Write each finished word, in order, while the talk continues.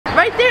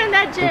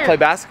that gym. We play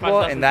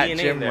basketball in that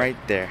gym right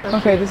there.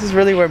 Okay, this is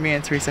really where me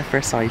and Teresa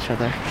first saw each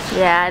other.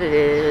 Yeah, it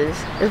is.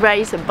 It's where I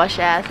used to bust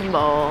your ass and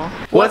ball.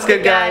 What's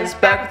good, guys?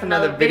 Back with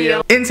another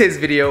video. In today's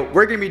video,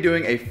 we're gonna be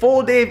doing a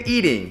full day of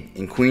eating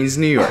in Queens,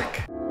 New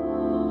York.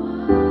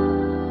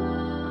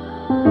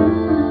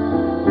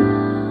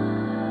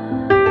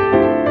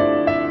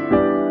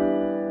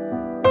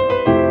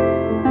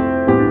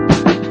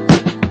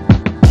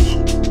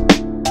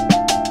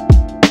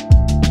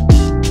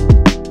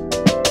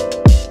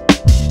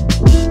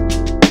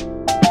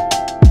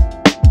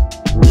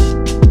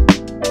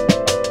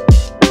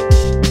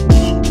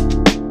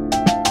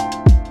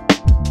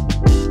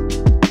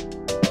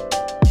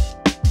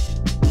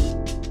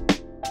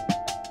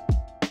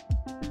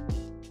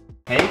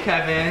 Hey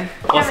Kevin.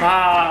 What's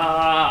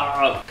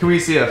up? Can we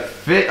see a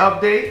fit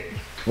update?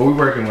 What are we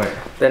working with?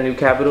 That new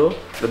Capital,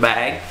 the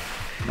bag.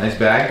 Nice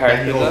bag.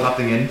 That you hold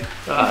nothing in.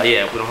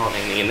 Yeah, we don't hold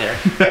anything in there.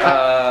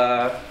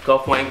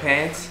 Golf Wang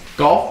pants.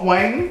 Golf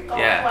Wang?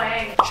 Yeah.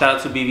 Wang. Shout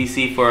out to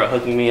BBC for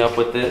hooking me up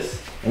with this.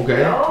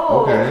 Okay.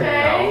 Oh, okay. You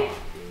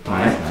know,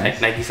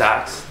 Nice. Nike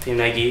socks, Team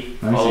Nike,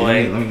 Let me all see, the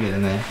way. let me get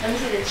in there. Let me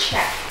see the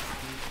check.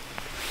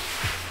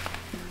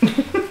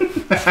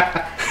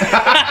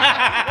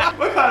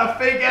 What kind of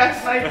fake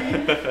ass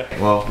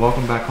Nike? Well,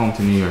 welcome back home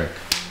to New York.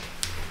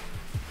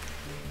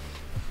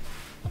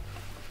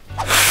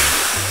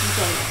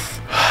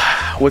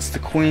 What's the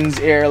Queens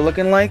air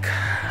looking like?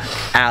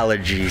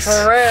 Allergies.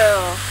 For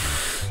real.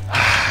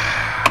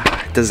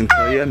 It doesn't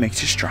kill you, it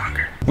makes you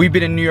stronger. We've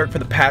been in New York for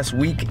the past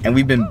week and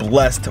we've been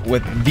blessed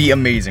with the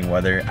amazing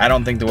weather. I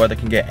don't think the weather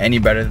can get any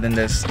better than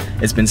this.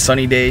 It's been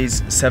sunny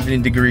days, 70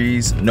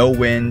 degrees, no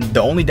wind.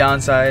 The only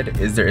downside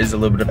is there is a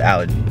little bit of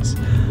allergies.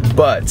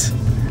 But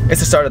it's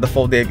the start of the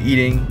full day of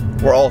eating.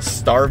 We're all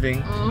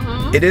starving.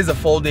 It is a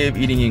full day of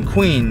eating in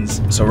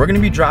Queens, so we're gonna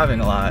be driving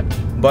a lot,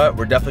 but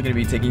we're definitely gonna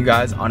be taking you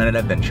guys on an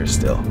adventure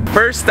still.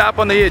 First stop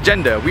on the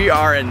agenda, we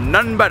are in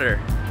none better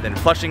than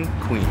Flushing,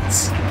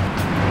 Queens.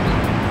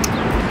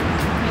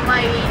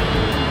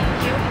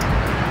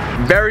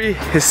 Very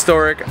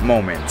historic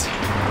moment.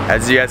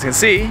 As you guys can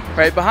see,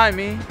 right behind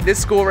me, this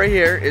school right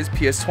here is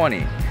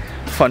PS20.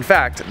 Fun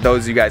fact,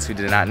 those of you guys who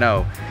did not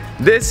know,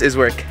 this is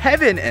where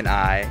Kevin and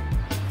I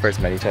first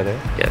met each other.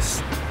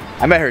 Yes.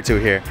 I met her too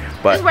here,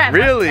 but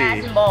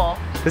really,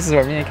 this is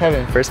where me and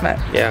Kevin first met.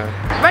 Yeah.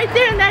 Right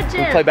there in that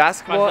gym. We play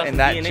basketball in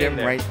that gym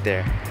right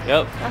there.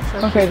 Yep.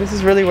 Okay, this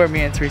is really where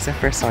me and Teresa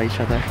first saw each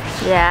other.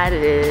 Yeah, it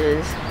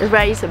is. It's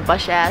where I used to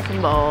bust your ass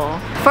and ball.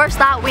 First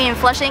stop, we in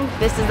Flushing.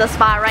 This is the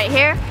spot right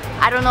here.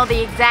 I don't know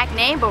the exact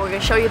name, but we're gonna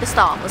show you the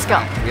stall. Let's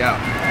go. Yeah.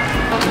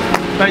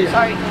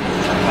 Sorry.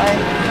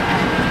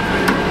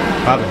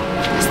 Robin.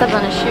 I stepped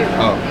on his shoe.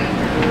 Oh.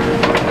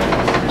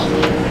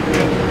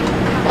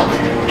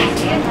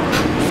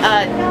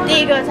 第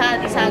一个餐，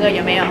第三个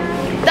有没有？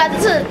但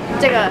是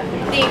这个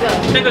第一个。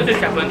那个是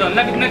小馄饨，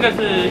那个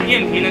是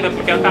燕皮，那个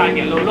比较大一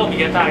点，肉比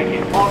较大一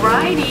点。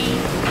 Alrighty.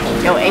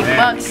 Yo,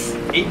 $8.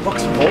 $8 for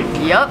both?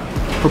 Yep.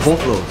 For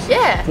both of those?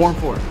 Yeah. 4 and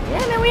 4.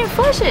 Yeah, man, we in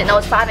Flushing. No,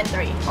 it's 5 and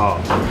 3. Oh.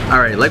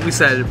 Alright, like we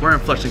said, we're in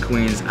Flushing,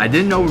 Queens. I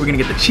didn't know we were gonna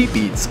get the cheap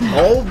eats.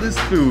 All of this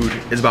food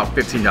is about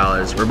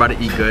 $15. We're about to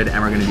eat good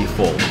and we're gonna be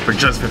full for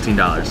just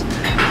 $15.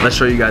 Let's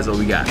show you guys what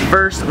we got.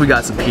 First, we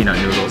got some peanut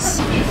noodles.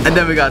 And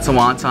then we got some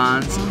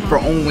wontons for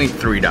only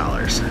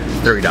 $3.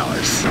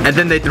 $30. And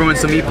then they threw in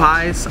some meat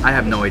pies. I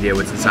have no idea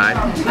what's inside.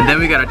 And then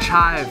we got a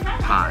chive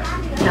pie.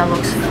 That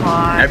looks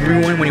fun.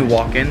 Everyone, when you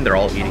walk in, they're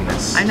all eating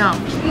this. I know.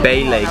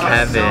 Bailey,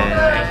 Kevin.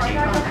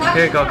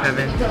 Here you go,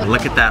 Kevin.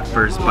 Look at that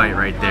first bite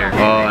right there.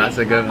 Oh, that's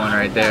a good one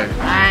right there.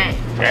 Alright.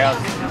 Cheers.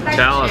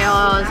 Cheers.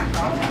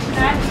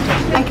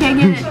 I can't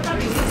get it.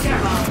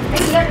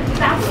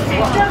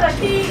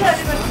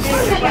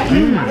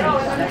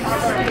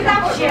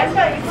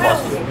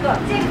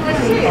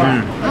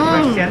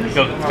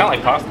 It's kind of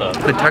like pasta.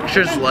 The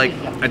texture's like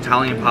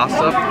Italian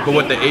pasta, but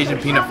with the Asian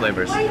peanut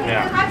flavors.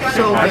 Yeah.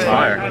 So That's good.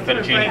 fire.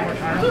 Fettuccine.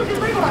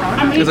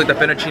 It's like the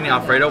fettuccine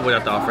Alfredo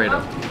without the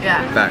Alfredo.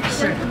 Yeah.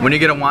 Facts. When you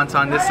get a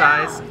wonton this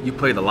size, you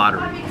play the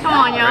lottery. Come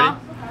on, y'all.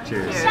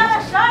 Cheers. Cheers.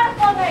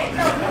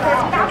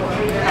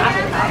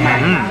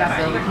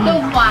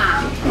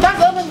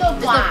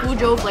 It's the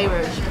Fuzhou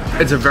flavors.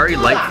 It's a very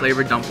light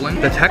flavored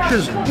dumpling. The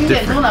texture's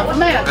different. I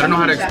don't know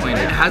how to explain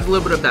it. It has a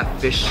little bit of that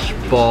fish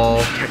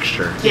ball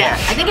texture. Yeah,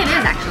 I think it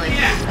is actually.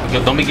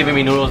 Yo, don't be giving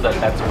me noodles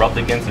that's rubbed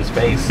against his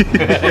face.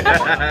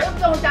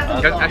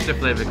 That's extra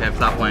flavor, Kev.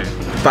 Stop playing.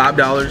 $5,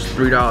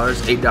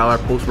 $3, $8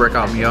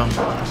 post-workout meal.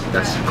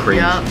 That's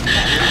crazy. Yep.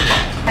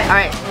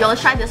 Alright, yo,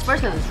 let's try this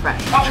first because it's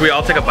fresh. Should we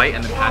all take a bite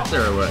and then pass it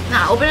or what?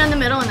 Nah, open it in the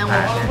middle and then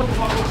we'll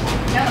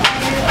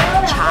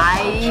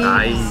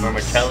chive.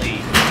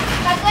 Vermicelli.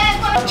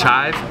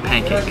 Chive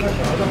pancake.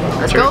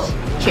 Let's Cheers. go.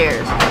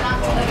 Cheers.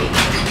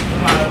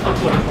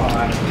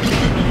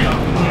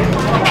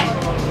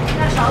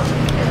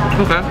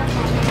 Okay.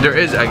 There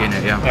is egg in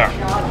it, yeah.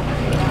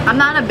 I'm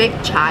not a big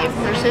chive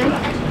person,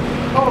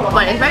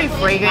 but it's very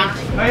fragrant,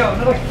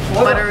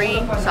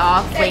 buttery,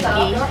 soft,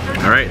 flaky.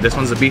 All right, this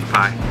one's a beef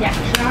pie.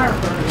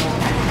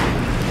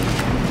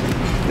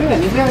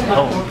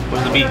 Oh,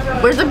 where's the beef?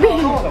 Where's the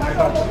beef?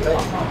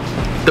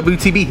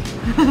 WTB.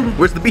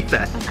 Where's the beef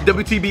at?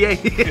 WTBA.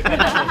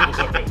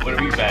 Where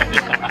are we at?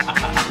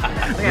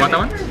 You want that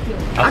one?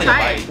 I'll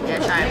try it. Yeah,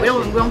 try it. We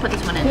don't put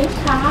this one in.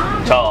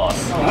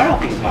 Sauce.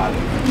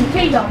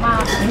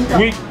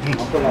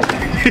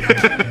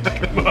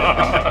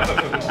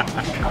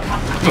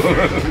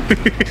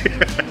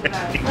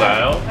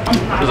 Well,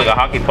 it's like a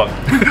hockey puck.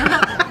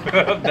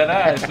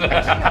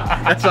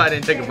 That's why I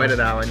didn't take a bite of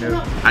that one, dude.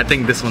 I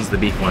think this one's the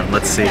beef one.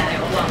 Let's see.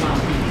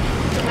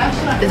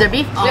 Is there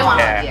beef? Oh,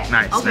 Yeah.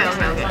 Nice. Okay, nice.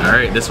 okay, okay. All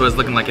right, this was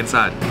looking like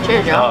inside.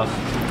 Cheers, y'all.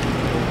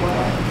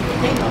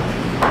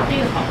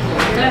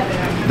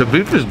 The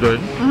beef is good.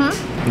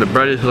 The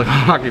bread is like a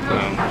hockey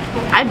puck.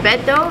 I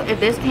bet though, if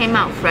this came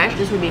out fresh,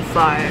 this would be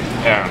fire.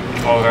 Yeah.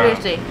 Okay.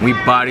 Seriously. We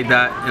bodied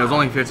that. It was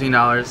only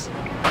 $15.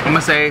 I'm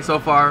gonna say so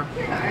far,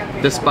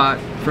 this spot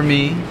for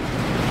me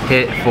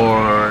hit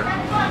for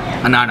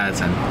a 9 out of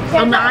 10.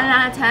 So 9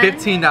 out of 10?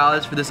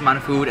 $15 for this amount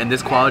of food and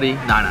this quality,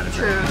 9 out of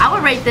 10. True. I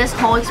would rate this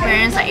whole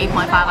experience an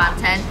 8.5 out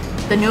of 10.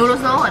 The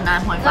noodles though, a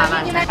 9.5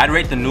 out of 10. I'd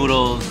rate the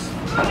noodles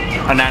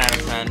a 9 out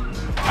of 10.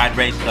 I'd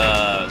rate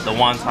the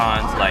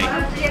wontons like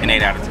an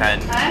 8 out of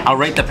 10. I'll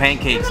rate the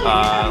pancakes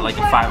like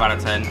a 5 out of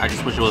 10. I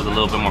just wish it was a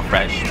little bit more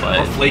fresh,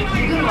 but Flaky.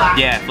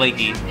 yeah,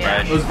 flaky,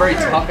 fresh. It was very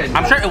tough and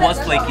I'm sure it was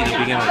flaky to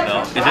begin with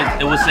though.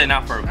 It was sitting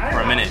out for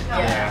a minute.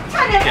 Yeah.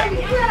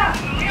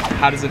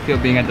 How does it feel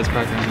being at this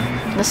park?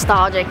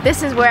 Nostalgic.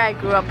 This is where I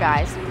grew up,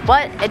 guys.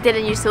 But it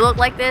didn't used to look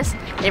like this.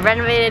 They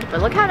renovated, but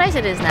look how nice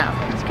it is now.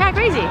 It's kind of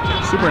crazy.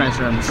 Super nice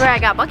rooms. This is where I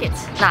got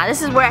buckets. Nah,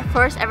 this is where I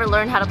first ever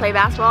learned how to play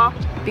basketball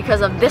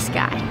because of this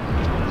guy.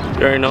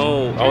 You already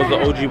know, I was the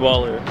OG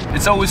baller.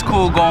 It's always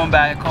cool going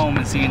back home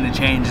and seeing the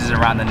changes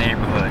around the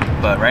neighborhood.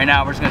 But right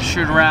now we're just gonna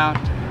shoot around.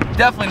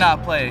 Definitely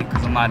not play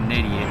because I'm not an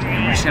idiot.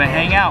 And we're just gonna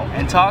hang out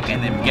and talk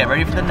and then get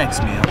ready for the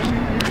next meal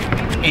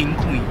in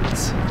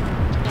Queens.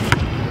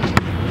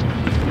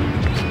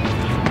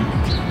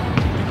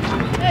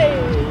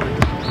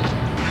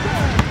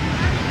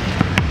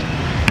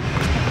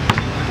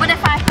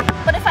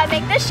 But if I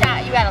make this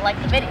shot, you gotta like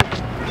the video.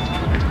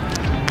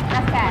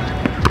 That's bad.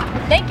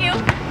 Thank you.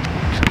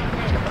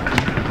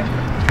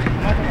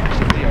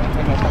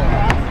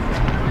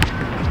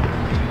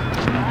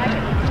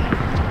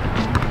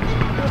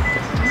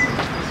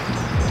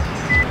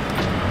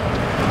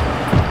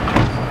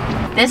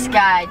 This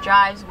guy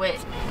drives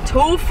with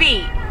 2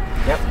 feet.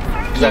 Yep.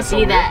 You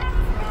see that?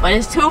 But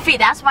it's 2 feet.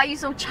 That's why you're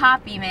so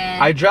choppy,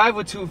 man. I drive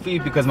with 2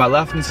 feet because my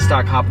left needs to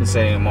start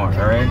compensating more,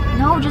 alright?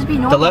 No, just be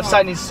normal. The left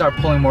side needs to start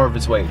pulling more of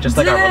its weight, just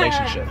like our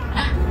relationship.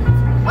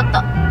 What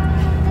the?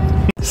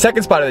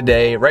 Second spot of the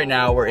day, right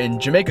now we're in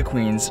Jamaica,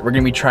 Queens. We're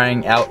gonna be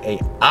trying out a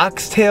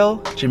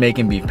oxtail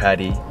Jamaican beef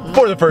patty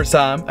for the first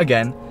time.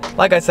 Again,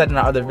 like I said in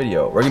our other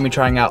video, we're gonna be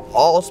trying out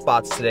all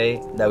spots today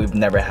that we've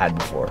never had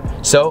before.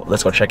 So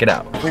let's go check it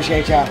out.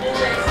 Appreciate y'all.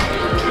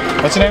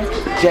 What's your name?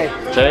 Jay.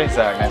 Jay?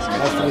 Zach, nice to meet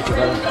you. Nice to meet you,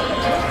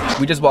 brother.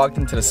 We just walked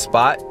into the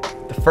spot.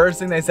 The first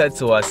thing they said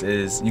to us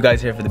is, you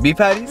guys here for the beef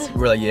patties? We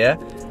were like, yeah.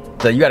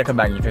 So you gotta come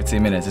back in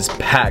 15 minutes. It's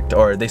packed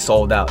or they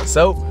sold out.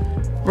 So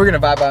we're gonna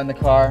vibe out in the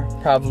car,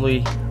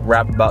 probably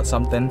rap about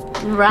something.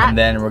 Rap? And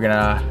then we're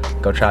gonna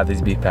go try out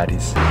these beef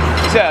patties.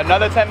 Yeah,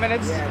 another 10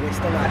 minutes? Yeah, we're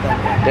still not done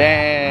yet.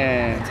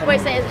 Damn. Wait,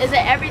 so is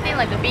it everything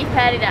like the beef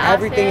patty, the oxtail?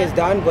 Everything is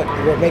done, but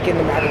we're making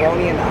the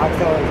macaroni and the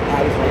oxtail and the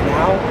patties right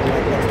now. In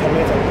like the next 10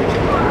 minutes, I'll get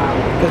you.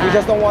 Because we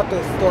just don't want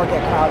the store to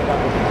get crowded up.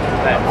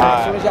 So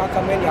as soon as y'all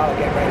come in, y'all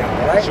get right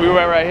out, alright? Should we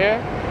wait right here?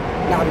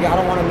 Nah, y'all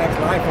don't want a next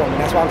line for me.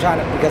 That's why I'm trying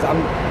to, because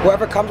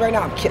whoever comes right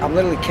now, I'm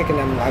literally kicking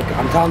them, like,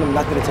 I'm telling them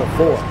nothing until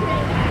 4.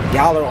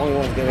 Y'all are the only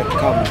ones gonna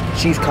come.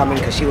 She's coming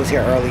because she was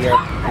here earlier,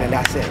 and then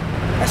that's it.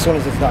 As soon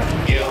as it's done.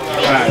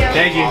 Alright,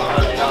 thank you.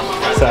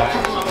 So,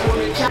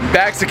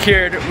 bag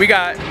secured. We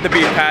got the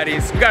beef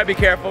patties. We gotta be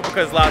careful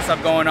because a lot of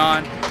stuff going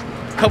on.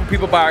 A couple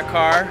people by our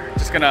car.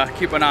 Just gonna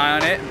keep an eye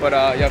on it. But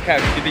yo, Kev,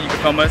 you think you can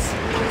film us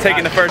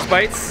taking the first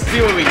bites?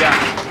 See what we got.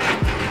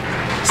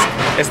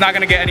 It's not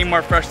gonna get any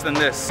more fresh than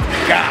this.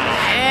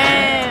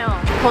 Damn.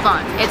 Hold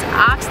on. It's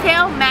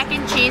oxtail, mac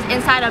and cheese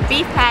inside a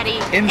beef patty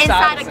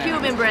inside a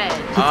Cuban bread.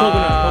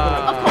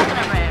 Coconut. Of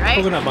coconut bread, right?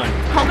 Coconut bun.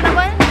 Coconut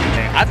bun?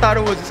 I thought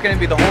it was just gonna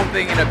be the whole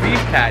thing in a beef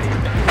patty.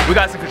 We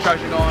got some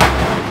construction going.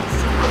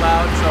 It's super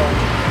loud, so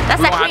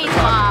That's that Queens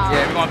vibe.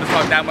 yeah, we won't have to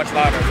talk that much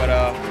louder, but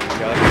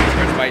yeah, let's get these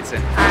first bites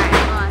in. Alright,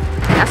 hold on.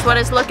 That's what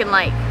it's looking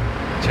like.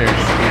 Cheers.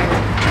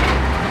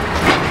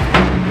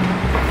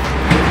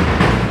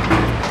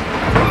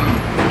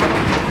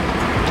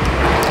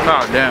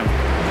 Oh damn.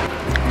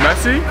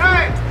 Messy?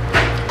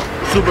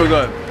 Super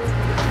good.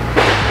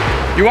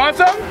 You want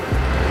some?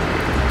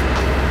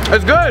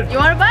 It's good. You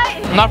want a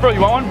bite? Not bro,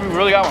 you want one? We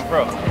really got one,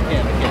 bro. I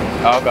can't.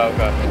 Oh,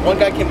 okay. One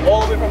guy came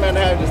all the way from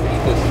Manhattan just to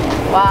eat this.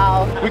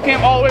 Wow. We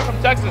came all the way from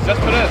Texas just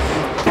for this.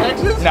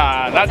 Texas?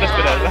 Nah, not just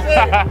for this.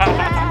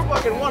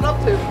 Fucking one up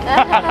to.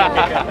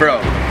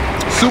 Bro,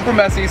 super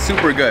messy,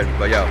 super good.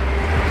 But yo,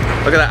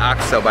 look at that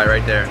oxtail bite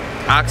right there.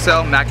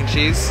 Oxtail, mac and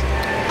cheese.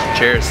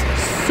 Cheers.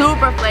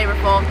 Super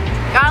flavorful.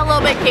 Got a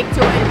little bit kick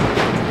to it.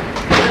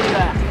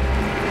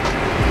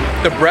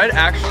 The bread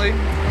actually,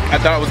 I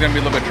thought it was gonna be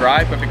a little bit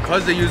dry, but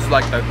because they use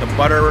like the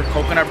butter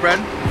coconut bread,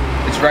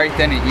 it's very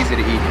thin and easy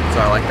to eat,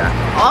 so I like that.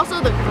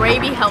 Also, the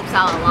gravy helps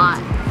out a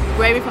lot.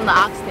 Gravy from the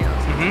oxtails.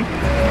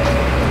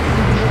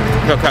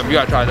 Yo, Kev, you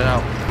gotta try that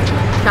out.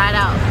 Try it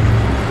out.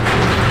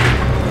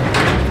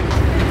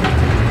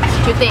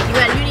 What you think?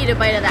 You need a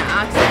bite of that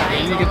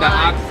oxtail. You get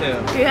that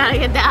oxtail. You gotta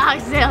get the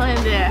oxtail in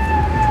there.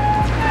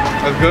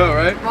 That's good,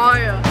 right? Oh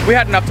yeah. We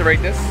had enough to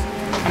rate this.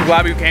 I'm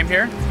glad we came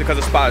here because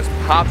the spot is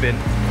popping.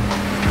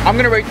 I'm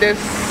gonna rate this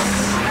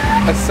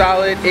a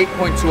solid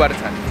 8.2 out of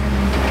 10.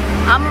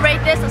 I'm gonna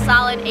rate this a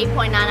solid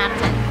 8.9 out of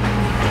 10.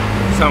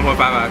 7.5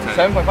 out of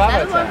 10. 7.5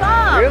 out of 10.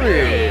 7.5.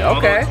 Really? Although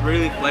Okay. it's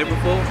really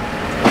flavorful.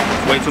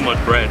 It's way too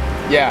much bread.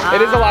 Yeah,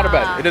 it is a lot of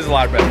bread. It is a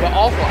lot of bread. But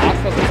also,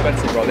 oxtail's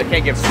expensive, bro. They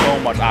can't give so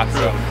much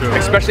oxtail, True.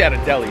 especially at a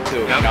deli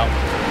too. You know.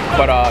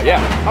 But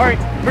yeah, all right,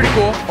 pretty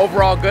cool.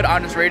 Overall, good,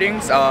 honest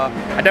ratings. I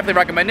definitely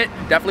recommend it.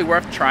 Definitely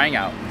worth trying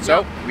out.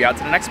 So we out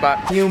to the next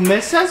spot. You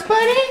miss us,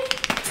 buddy?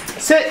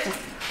 Sit.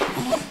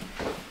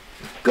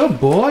 Good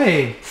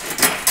boy.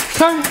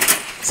 Come.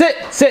 Sit.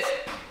 Sit.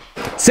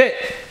 Sit.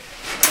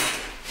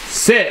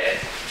 Sit.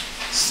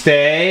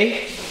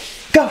 Stay.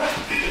 Go.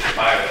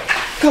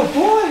 Good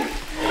boy.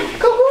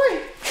 Good boy.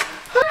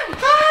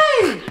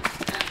 Hi.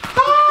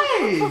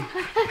 Hi.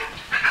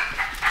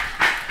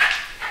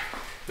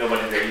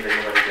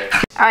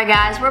 Alright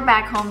guys, we're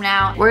back home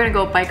now. We're gonna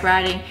go bike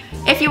riding.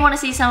 If you want to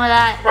see some of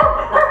that.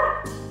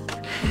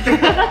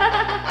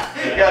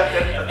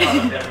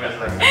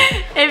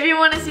 If you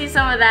want to see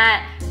some of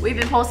that, we've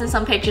been posting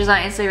some pictures on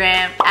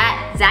Instagram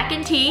at Zach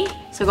and T.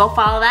 So go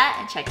follow that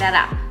and check that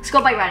out. Let's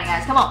go bike riding,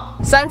 guys. Come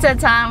on. Sunset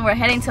time. We're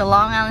heading to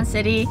Long Island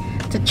City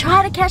to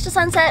try to catch the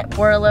sunset.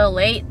 We're a little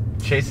late.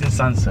 Chasing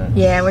sunsets.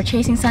 Yeah, we're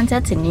chasing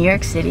sunsets in New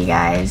York City,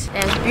 guys.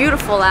 And it's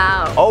beautiful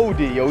out. OD,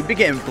 yo, we've been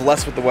getting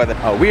blessed with the weather.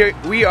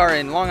 We are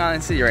in Long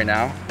Island City right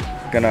now.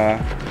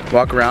 Gonna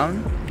walk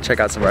around, check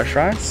out some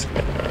restaurants,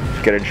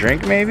 get a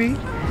drink maybe.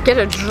 Get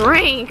a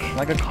drink.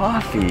 Like a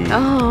coffee.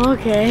 Oh,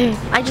 okay.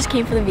 I just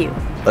came for the view.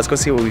 Let's go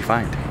see what we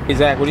find. Hey,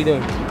 Zach, what are you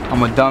doing?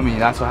 I'm a dummy,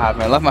 that's what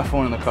happened. I left my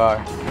phone in the car.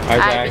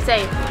 Alright, be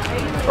safe.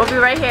 We'll be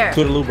right here.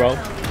 Toodaloo, bro.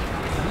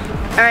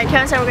 Alright,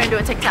 Kevin said we're gonna do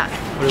a TikTok.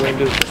 What are you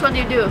gonna do? Which one do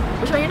you do?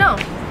 Which one you know?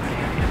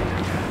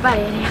 Bye,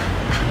 Annie.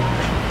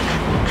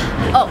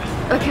 Oh,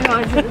 okay, no,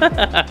 I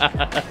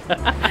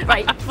do.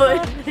 Right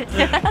foot.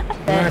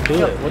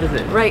 Do it. What is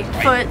it? Right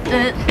foot.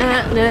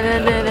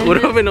 We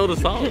don't even know the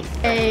song.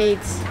 8.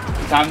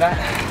 Time that?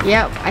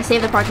 Yep, I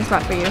saved the parking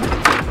spot for you.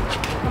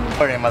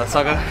 Alright,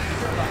 motherfucker.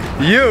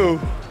 You?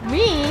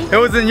 Me? It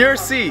was in your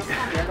seat.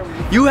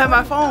 You had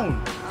my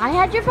phone. I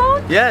had your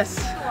phone? Yes.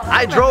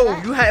 I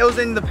drove. It was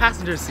in the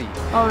passenger seat.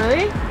 Oh,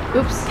 really?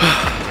 Oops.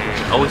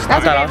 Always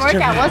That's a I great was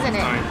workout, tripping. wasn't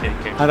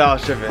it? I thought I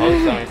was tripping.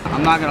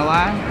 I'm not gonna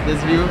lie,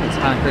 this view is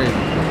kind of crazy.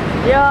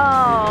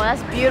 Yo,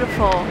 that's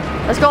beautiful.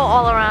 Let's go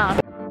all around.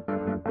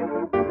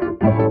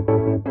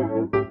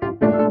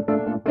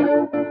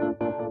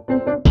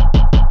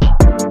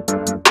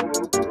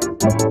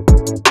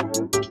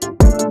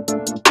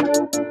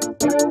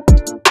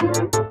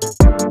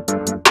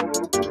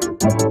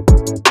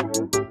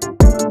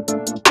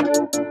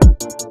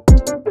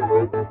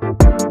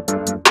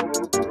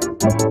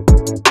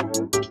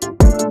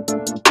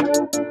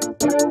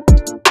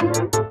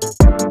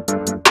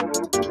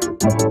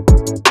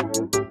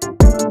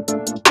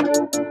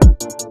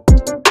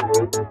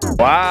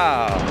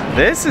 Wow,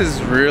 this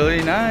is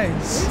really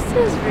nice.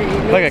 This is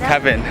really Look at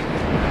Kevin.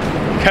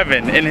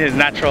 Kevin in his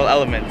natural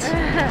element.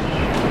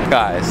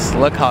 Guys,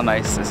 look how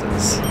nice this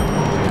is.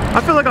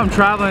 I feel like I'm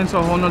traveling to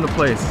a whole nother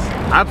place.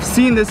 I've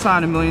seen this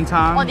sign a million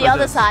times. On the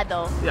other side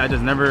though. Yeah, I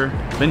just never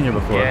been here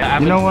before. Yeah,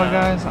 you know what,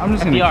 guys? I'm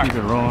just gonna FDR. keep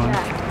it rolling.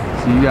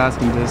 So you guys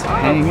can just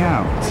hang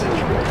out.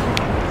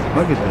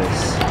 Look at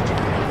this.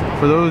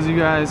 For those of you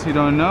guys who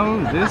don't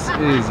know, this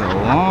is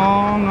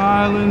Long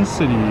Island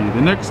City.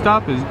 The next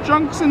stop is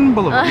Junction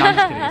Boulevard. No, I'm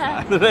just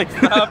kidding. The next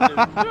stop is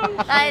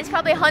It's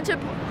probably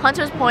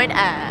Hunter's Point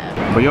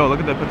Ave. But yo,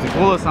 look at that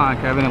Pepsi-Cola sign,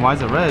 Kevin. And why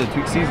is it red?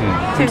 Tweak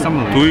season. Tweak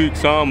Summer League. Tweak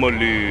Summer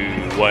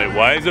League.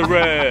 Why is it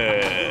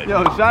red?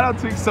 Yo, shout out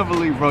Tweak Summer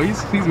League, bro.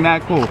 He's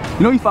mad cool. You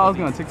know he follows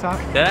me on TikTok?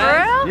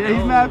 Yeah? Yeah,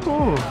 he's mad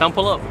cool. Come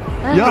pull up.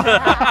 Yo.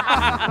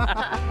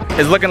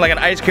 It's looking like an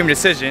ice cream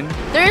decision.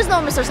 There is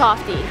no Mr.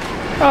 Softy.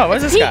 Oh, what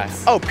is this guy?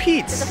 Pete's. Oh,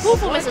 Pete's. It's a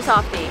foo-foo Mr.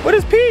 Softy. What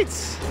is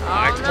Pete's?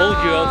 I told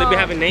you, they be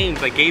having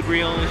names like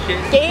Gabriel and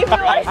shit.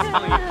 Gabriel?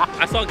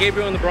 I saw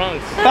Gabriel in the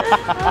Bronx.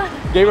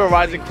 Gabriel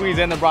rides in Queens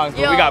and the Bronx,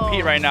 but we got Yo.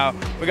 Pete right now.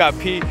 We got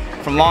Pete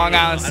from Long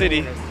Island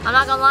City. I'm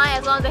not gonna lie,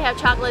 as long as they have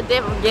chocolate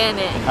dip, I'm getting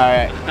it.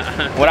 Alright.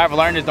 What I've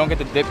learned is don't get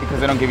the dip because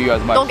they don't give you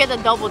as much. Don't get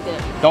the double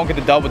dip. Don't get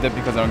the double dip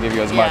because they don't give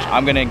you as much. Yeah.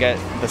 I'm gonna get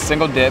the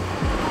single dip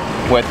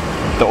with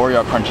the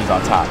Oreo crunchies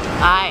on top.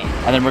 Alright.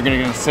 And then we're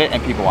gonna sit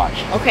and people watch.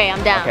 Okay,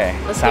 I'm down. Okay,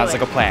 Let's sounds do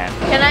like it. a plan.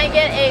 Can I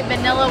get a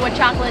vanilla with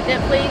chocolate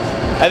dip, please?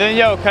 And then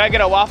yo, can I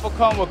get a waffle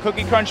cone with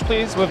cookie crunch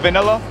please with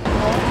vanilla?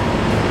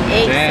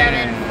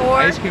 874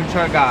 Ice cream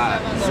truck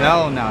got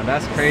Zell now.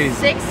 That's crazy.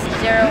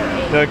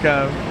 608. Look,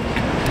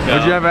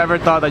 would you ever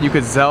thought that you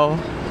could Zell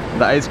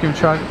The ice cream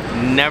truck.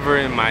 Never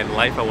in my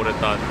life I would have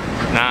thought.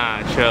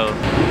 Nah, chill.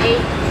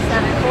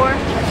 874.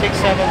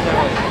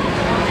 670.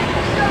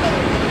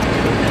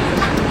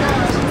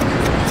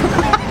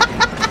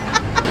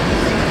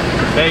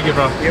 Thank you,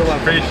 bro. You're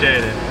welcome.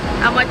 Appreciate it.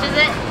 How much is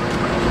it?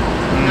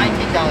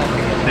 $19.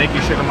 Thank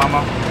you, Sugar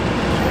Mama.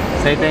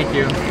 Say thank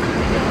you.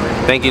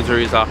 Thank you,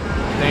 Teresa.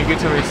 Thank you,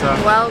 Teresa.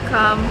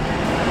 Welcome.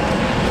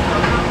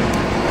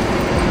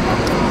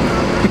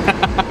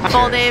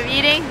 Full day of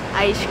eating,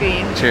 ice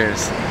cream.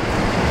 Cheers.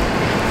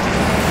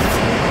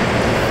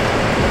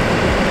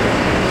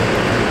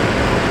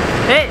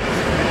 Hey.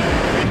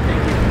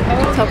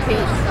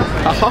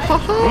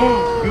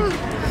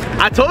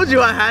 I told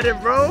you I had it,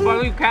 bro. Why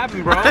are you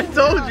capping, bro? I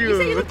told you. You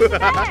said you looked too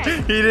bad.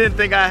 He didn't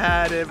think I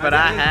had it, but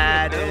I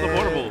had That was it.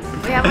 horrible.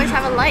 We always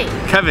have a light.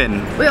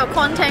 Kevin, We are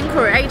content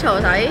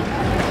creators, eh?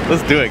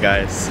 let's do it,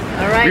 guys.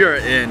 Alright. We are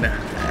in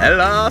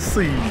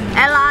LRC.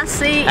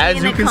 LRC As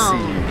in you the can cone.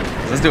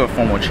 see. Let's do a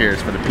formal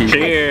cheers for the people.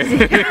 Cheers.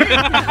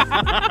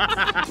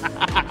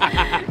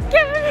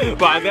 Kevin,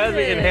 But I gotta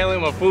be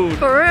inhaling my food.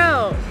 for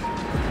real.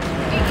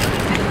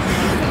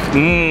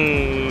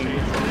 Mmm.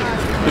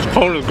 This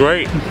cone is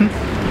great.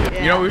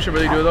 You know what we should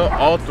really do though?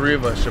 All three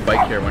of us should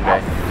bike here one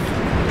day.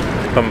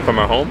 From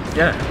our home?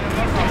 Yeah.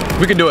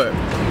 We can do it.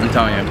 I'm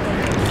telling you.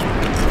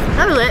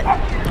 That's lit.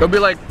 It'll be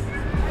like,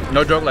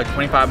 no joke, like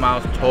 25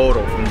 miles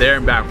total from there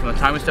and back. From the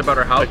time we step out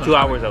our house. Like 2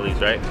 hours at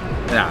least, right?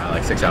 Nah,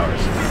 like 6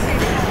 hours.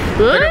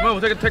 Good?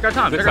 Take our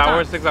time. 6 take our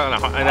hours, time. 6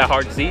 hours in that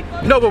hard seat?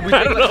 No, but we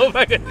I take don't know if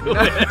I can do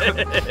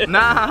it.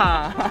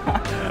 Nah.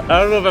 I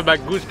don't know if my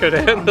goose could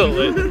handle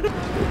it.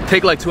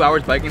 Take like 2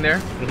 hours biking there.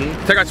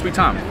 Take our sweet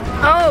time.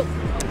 Oh,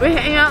 we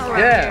hang out right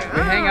Yeah, here.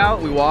 we hang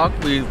out, we walk,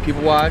 we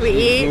people watch, We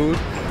eat. food.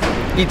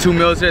 Eat 2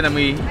 meals here, then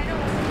we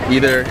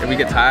either, if we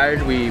get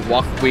tired, we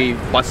walk, we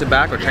bus it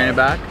back or train it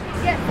back.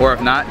 Or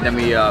if not, then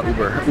we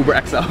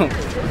Uber XL.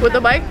 With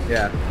the bike?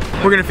 Yeah.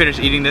 We're gonna finish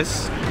eating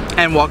this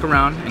and walk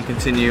around and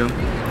continue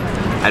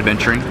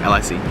adventuring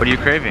LIC. What are you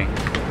craving?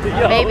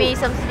 Yo, Maybe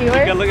some you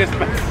can skewers? look at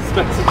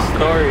Spencer's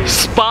story.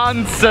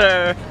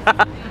 Sponsor!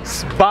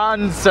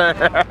 Sponsor!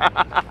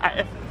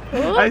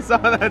 I saw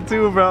that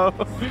too, bro.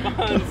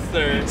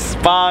 Sponsor.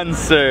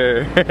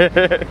 Sponsor!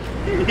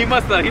 He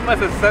must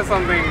have said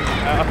something.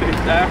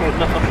 I don't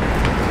know.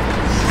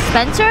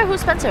 Spencer?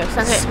 Who's Spencer?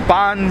 Spencer.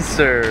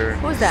 Sponsor!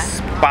 Who's that?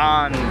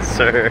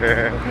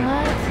 Sponsor!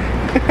 What?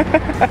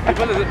 He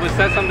must have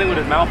said something with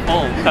his mouth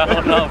full. I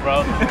don't know,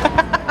 bro.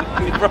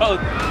 Bro,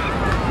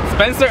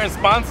 Spencer and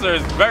sponsor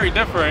is very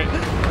different.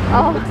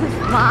 Oh,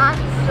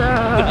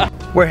 sponsor.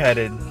 We're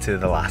headed to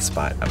the last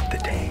spot of the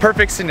day.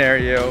 Perfect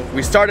scenario.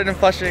 We started in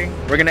Flushing.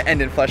 We're gonna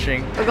end in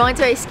Flushing. We're going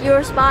to a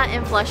skewer spot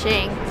in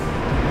Flushing.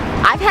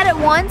 I've had it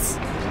once,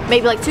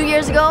 maybe like 2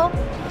 years ago,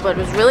 but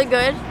it was really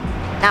good.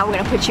 Now we're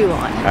gonna put you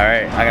on. All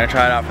right, I'm gonna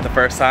try it out for the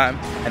first time,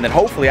 and then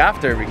hopefully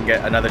after we can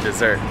get another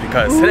dessert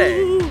because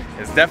today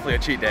is definitely a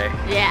cheat day.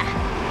 Yeah.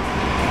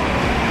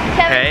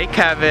 Kevin. Hey,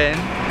 Kevin.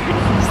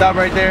 Stop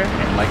right there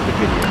and like the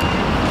video.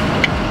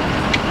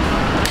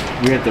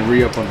 We had to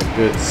re-up on the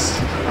goods,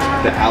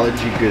 the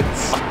allergy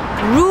goods.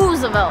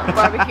 Roosevelt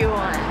BBQ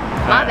one.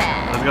 My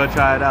bad. Let's go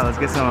try it out. Let's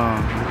get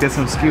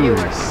some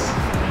skewers.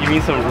 You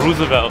mean some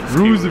Roosevelt?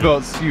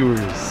 Roosevelt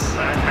skewers.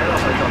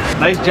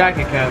 Nice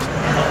jacket, Kev.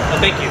 Oh,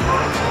 thank you.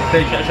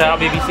 Shout out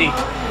BBC.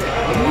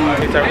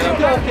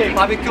 Okay,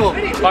 barbecue.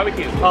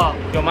 Barbecue. Oh,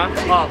 yo, man.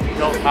 Oh,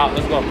 no. Oh,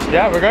 let's go.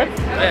 Yeah, we're good?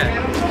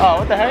 Yeah. Oh,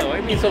 what the heck? Oh,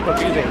 it means so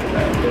confusing.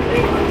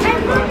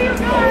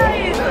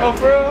 Oh,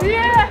 for real?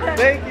 Yeah.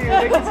 Thank you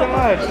so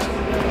much.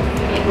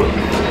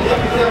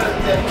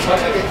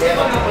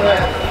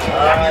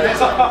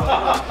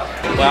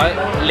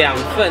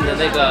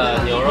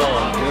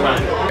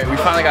 We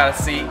finally got a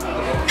seat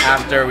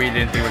after we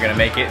didn't think we were gonna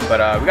make it, but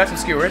we got some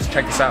skewers.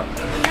 Check this out.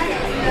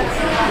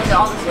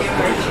 All the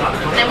skewers.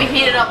 Then we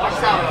heat it up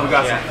ourselves. We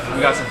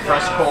got some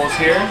fresh coals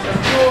here.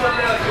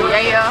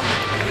 Yeah.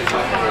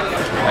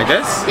 Like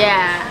this?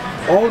 Yeah.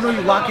 Oh no,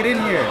 you lock it in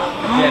here.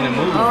 Yeah, and it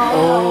moves.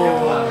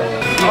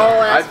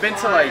 Oh, that's I've been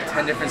to like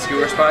 10 different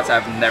skewer spots.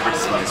 I've never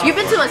seen this. You've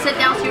been to a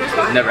sit-down skewer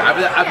spot? Never.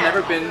 I've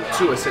never been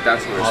to a sit-down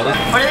skewer spot.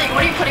 What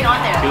are you putting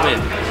on there?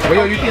 Cumin. Wait,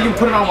 yo, you think you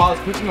put it on while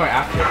it's cooking or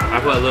after? I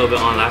put a little bit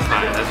on last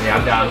time. Yeah,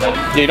 I'm down.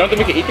 Yeah, you don't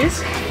think we can eat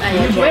these?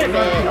 Wait a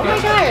minute. Oh my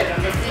god.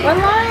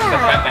 Relax.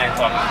 Fat man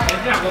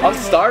talking. I'm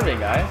starving,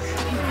 guys.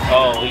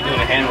 Oh, he's doing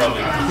a hand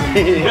rubbing.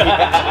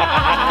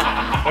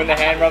 When the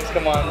hand rubs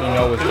come on, you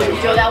know what's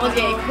good. Yo, that one's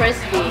getting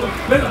crispy.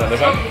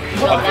 This one?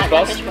 No,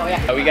 that fishbowl,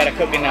 yeah. We got a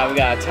cooking now. We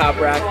got a top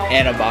rack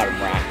and a bottom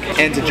rack.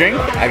 And to drink,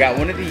 I got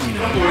one of these.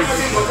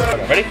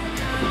 Okay, ready?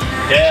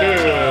 Yeah.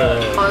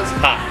 Cheers.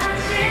 Hot.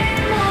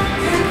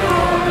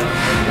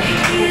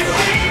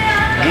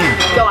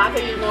 Yo, I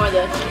could use more of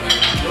this.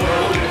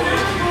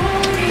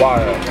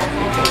 Wow.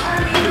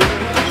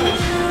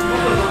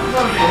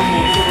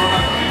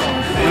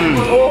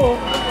 Oh.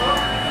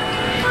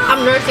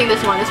 I'm nursing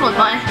this one. This one's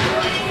mine.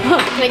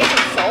 Can I get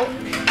some salt?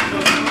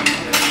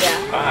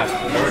 Yeah. fast.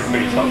 That was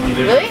pretty tough.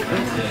 Really?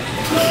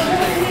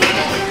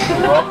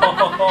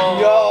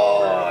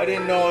 Yo, I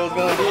didn't know it was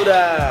gonna do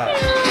that.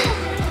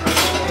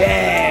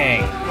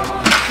 Dang.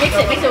 Mix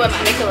it with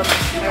mine, mix it with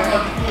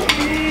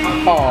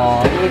mine.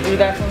 Aw, you would do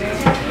that for me?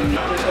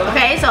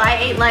 Okay, so I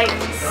ate like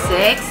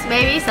 6,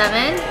 maybe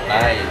 7.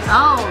 Nice.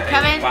 Oh,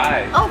 Kevin.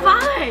 5. Oh,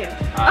 5.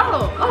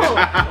 Oh.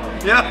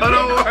 Yeah, don't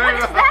worry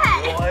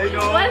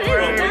What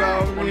is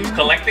that? What is that?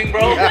 Collecting,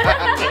 bro?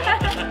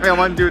 Yeah,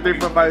 1, 2, 3,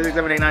 4, 5, 6,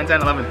 7, 8, 9,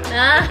 10, 11.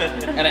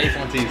 And I ate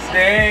some teas.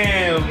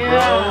 Damn,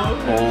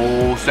 bro.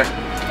 Oh, sick.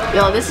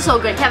 Yo, this is so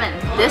good, Kevin.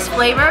 This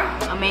flavor,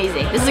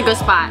 amazing. This is a good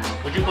spot.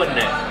 What you putting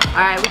in? All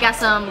right, we got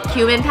some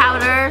cumin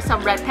powder,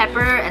 some red pepper,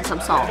 and some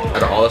salt.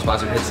 Out of all the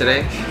spots we hit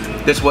today,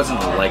 this wasn't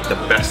like the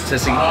best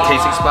tasting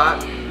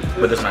spot,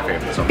 but this is my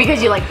favorite. So.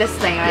 Because you like this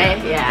thing, right?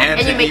 Yeah. And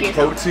you to make eat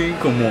yourself protein,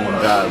 come on,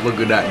 God, look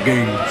at that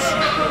gains.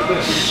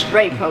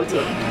 straight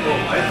protein.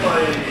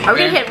 Are we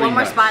gonna hit one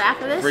more spot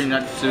after this? Free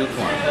nuts too. Come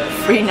on.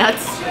 Free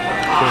nuts.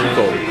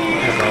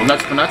 Cool.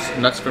 Nuts for nuts.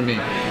 Nuts for me.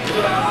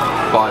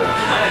 Fire.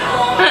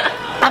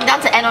 I'm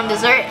down to end on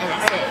dessert, and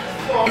that's it.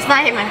 It's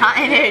not even hot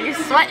in here. You're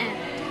sweating.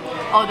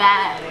 Oh,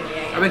 that.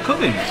 I've been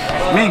cooking.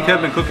 Me and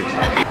Kev been cooking.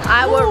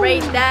 I would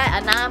rate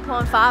that a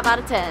 9.5 out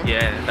of 10.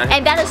 Yeah.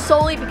 And that is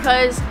solely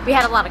because we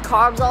had a lot of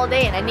carbs all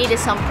day and I needed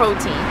some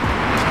protein.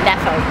 That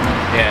felt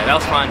good. Yeah, that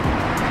was fun.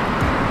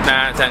 9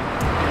 out of 10.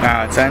 9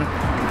 out of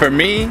 10. For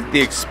me,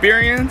 the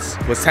experience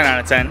was 10 out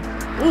of 10.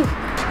 Ooh.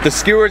 The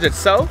skewers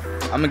itself,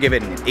 I'm gonna give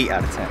it an 8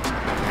 out of 10.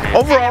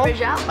 Overall,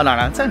 Average out. a 9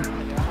 out of 10.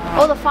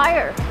 Oh, the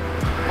fire.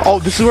 Oh,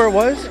 this is where it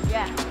was?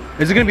 Yeah.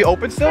 Is it gonna be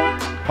open still?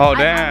 Oh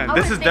damn, I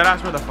this would is think-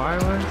 deadass where the fire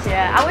was?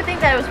 Yeah, I would think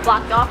that it was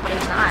blocked off, but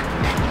it's not.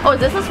 Oh, is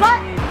this the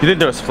spot? You think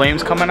there was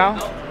flames coming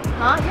out?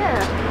 Huh? Yeah.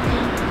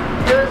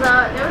 There was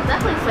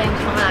definitely flames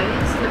coming out. You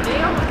didn't see the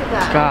video? Look at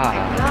that. God, Oh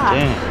my God.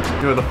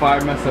 damn. You know, the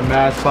fire messed up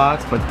mad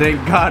spots, but thank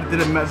God it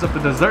didn't mess up the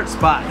dessert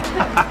spot.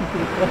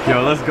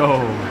 Yo, let's go.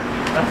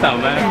 That's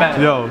not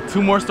bad. Yo,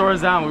 2 more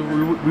stores down,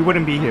 we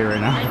wouldn't be here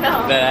right now. I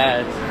know.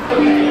 Bad.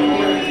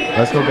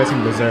 Let's go get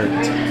some dessert.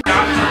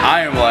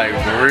 I am like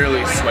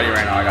really sweaty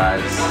right now,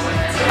 guys.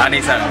 I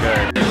need something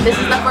good. This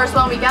is the first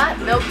one we got.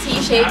 Milk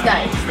tea shaved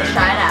ice. Let's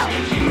try it out.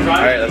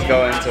 All right, let's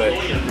go into it.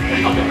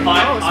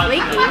 Oh,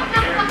 squeaky.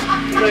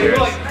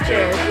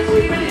 Cheers.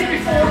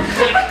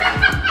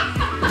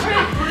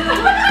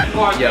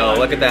 Yo,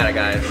 look at that,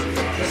 guys.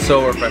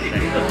 So refreshing.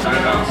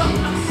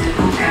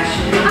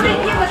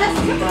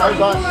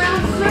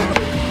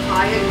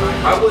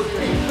 I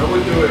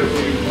would do it if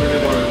you really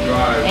want to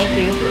drive. Thank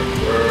you.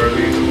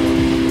 Early.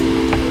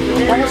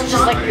 That was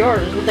just like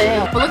yours. What the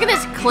hell? But look at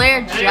this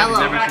clear jello.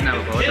 Never seen that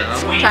before. What the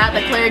hell? Try out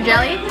the clear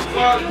jelly.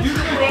 You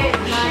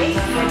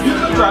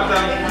can drive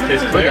down.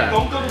 It's clear.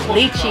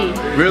 Lychee.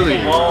 Really?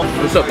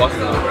 What's up,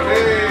 Boston?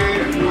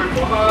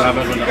 What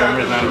happens when the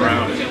owner's not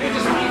around? We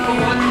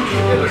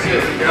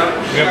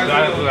have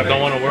guys that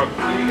don't want to work.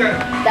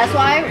 That's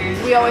why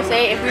we always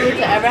say if we were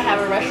to ever have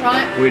a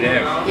restaurant, We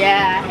there.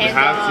 yeah, hands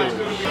Have on.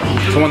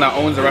 to. Someone that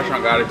owns the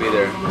restaurant gotta be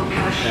there.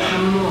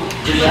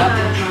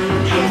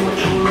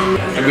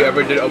 Have you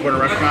ever did open a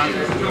restaurant?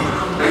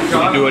 Did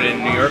you do it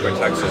in New York or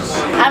Texas?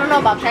 I don't know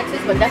about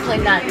Texas, but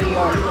definitely not New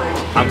York.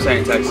 I'm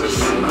saying Texas.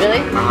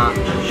 Really?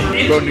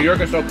 Bro, New York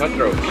is so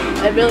cutthroat.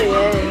 It really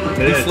is.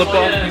 You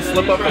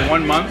slip up for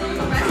 1 month,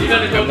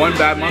 and 1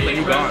 bad month and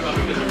you gone.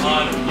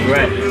 You're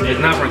right. It's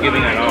not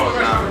forgiving at all.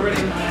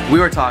 We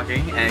were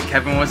talking and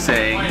Kevin was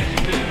saying,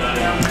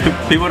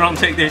 People don't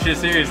take their shit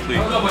seriously.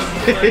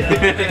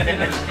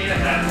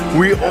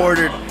 we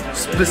ordered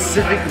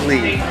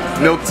specifically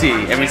milk tea,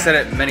 and we said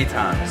it many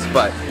times,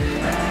 but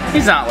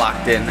he's not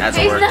locked in as a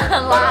He's worker.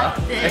 not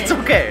locked in. It's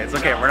okay,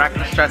 we're not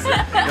gonna stress it.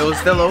 It was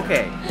still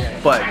okay,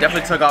 but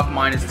definitely took off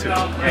 -2.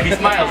 Yeah, he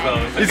smiles though.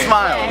 It's He okay.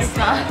 smiles,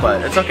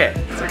 but it's okay,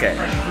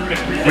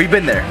 We've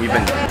been there.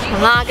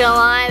 I'm not gonna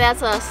lie,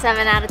 that's a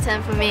 7 out of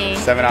 10 for me.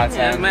 7 out of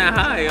Yeah, 10. man,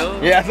 high, yo.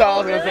 Yeah, that's all I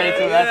was gonna say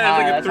too. That's yeah, high. it's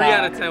like a That's 3 high.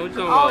 out of 10. What you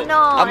talking Oh about? no.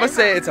 I'm gonna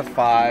say it's a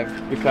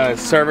 5 because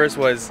service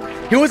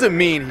he wasn't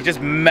mean, he just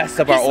messed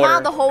up He our order.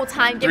 smiled the whole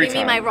time giving 3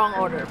 me my times. wrong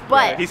order,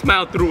 but He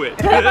smiled through it.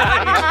 He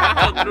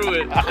smiled through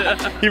it.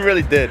 He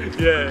really did.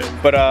 Yeah.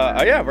 But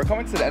yeah, we're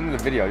coming to the end of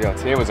the video. Yo,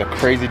 today was a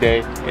crazy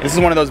day. This is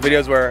one of those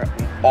videos where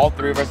all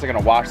 3 of us are gonna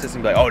watch this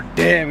and be like, oh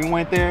damn, we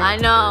went there. I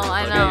know.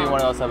 It's gonna be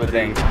one of those type of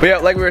things. But yeah,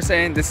 like we were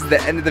saying, this is the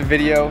end of the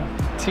video.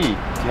 T, do you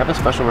have a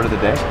special word of the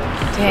day?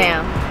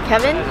 Damn.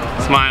 Kevin?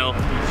 Smile.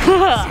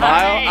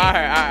 Smile?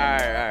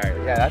 Alright.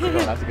 Yeah, that's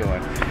a good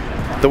one.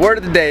 The word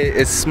of the day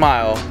is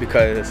smile,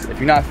 because if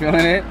you're not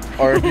feeling it,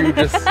 or if you're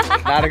just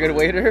not a good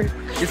waiter,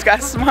 you just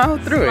gotta smile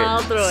through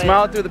it.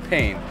 Smile through the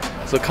pain.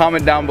 So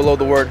comment down below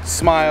the word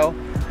smile.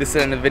 This is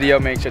the end of the video.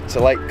 Make sure to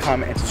like,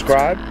 comment, and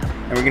subscribe.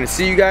 And we're gonna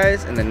see you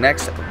guys in the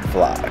next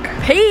vlog.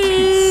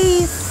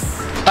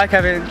 Peace. Bye,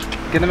 Kevin.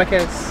 Give them a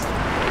kiss.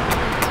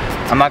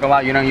 I'm not gonna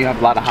lie, you know you have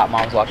a lot of hot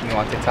moms watching you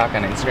on TikTok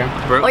and Instagram.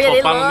 Bro, Oh yeah,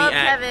 they follow love me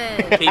at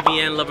Kevin.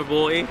 KBN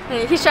Loverboy.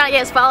 He's trying to get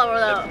his follower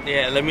though.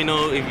 Yeah, let me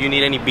know if you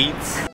need any beats.